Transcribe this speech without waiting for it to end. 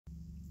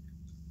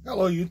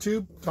Hello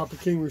YouTube, Copper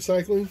King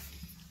Recycling,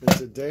 and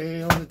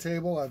today on the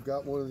table I've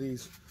got one of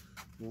these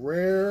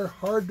rare,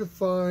 hard to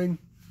find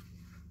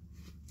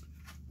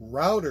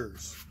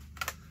routers.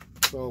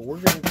 So we're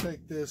going to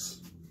take this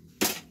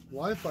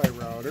Wi-Fi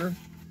router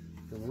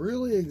and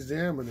really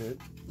examine it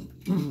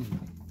and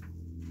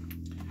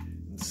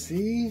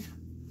see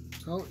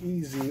how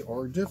easy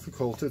or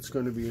difficult it's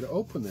going to be to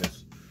open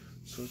this.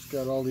 So it's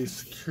got all these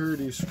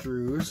security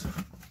screws.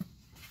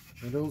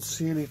 I don't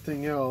see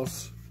anything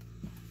else.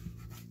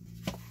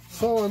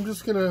 So I'm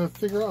just going to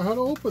figure out how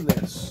to open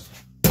this.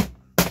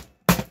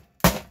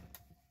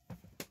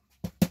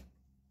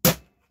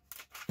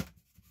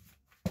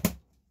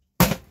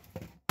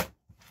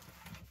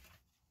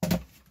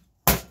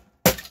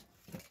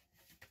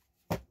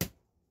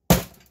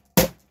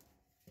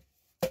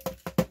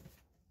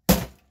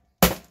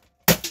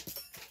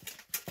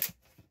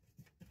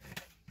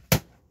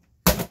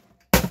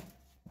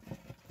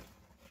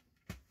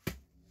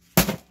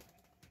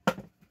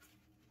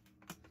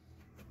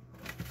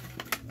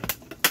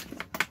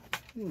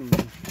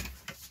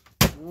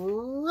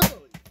 Really?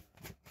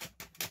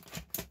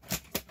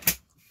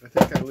 I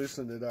think I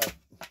loosened it up.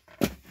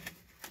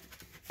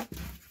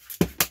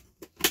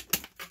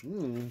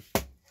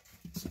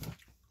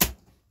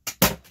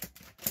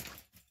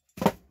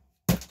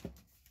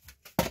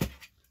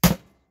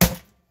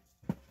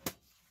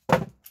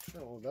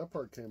 Oh, that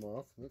part came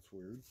off. That's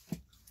weird.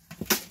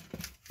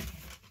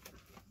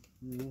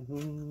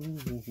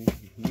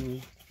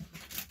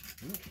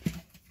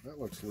 That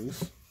looks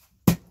loose.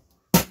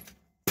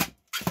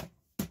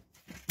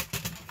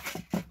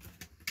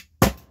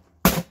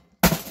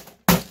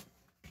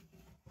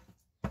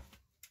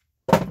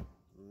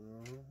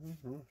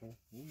 Right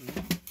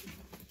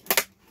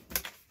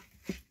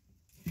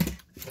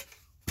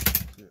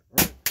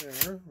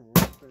there.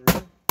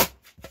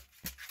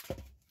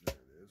 There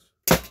it is.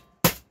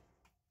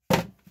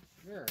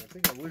 There, I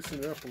think I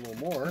loosened it up a little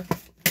more.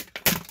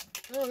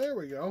 Oh, there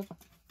we go.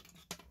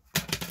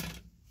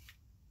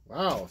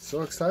 Wow,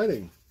 so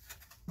exciting.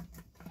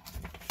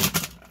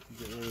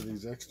 Get rid of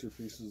these extra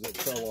pieces that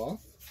fell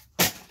off.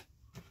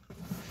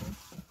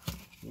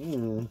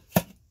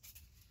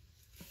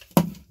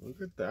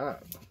 Look at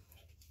that.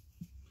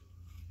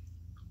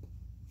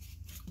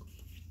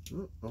 I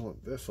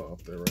want this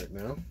off there right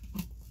now.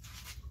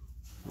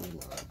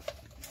 Hold on.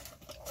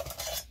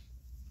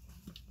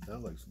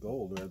 That looks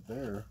gold right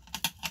there.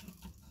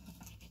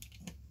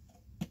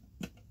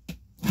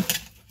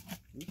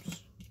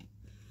 Oops.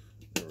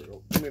 There we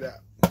go. Give me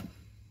that.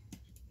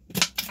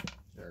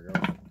 There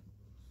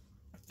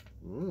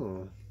we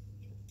go.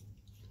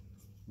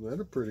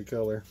 That's a pretty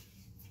color.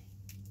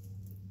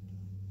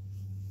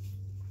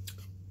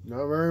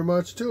 Not very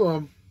much to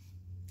them.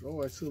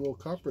 Oh, I see a little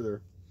copper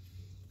there.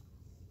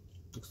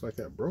 Looks like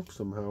that broke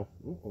somehow.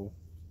 Uh-oh.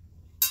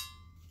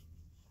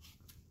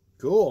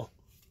 Cool.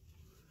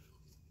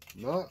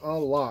 Not a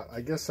lot.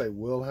 I guess I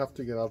will have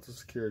to get out the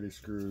security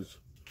screws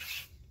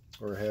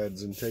or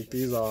heads and take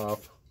these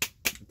off.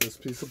 Get this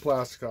piece of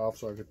plastic off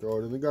so I can throw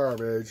it in the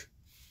garbage.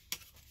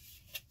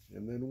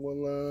 And then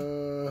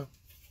we'll,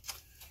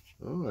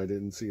 oh, I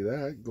didn't see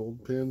that.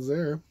 Gold pins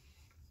there.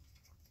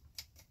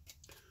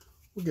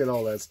 We'll get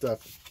all that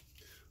stuff.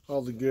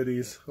 All the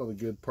goodies, all the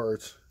good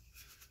parts.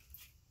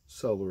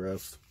 Sell the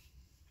rest.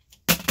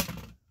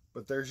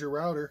 But there's your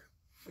router.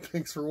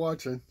 Thanks for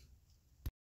watching.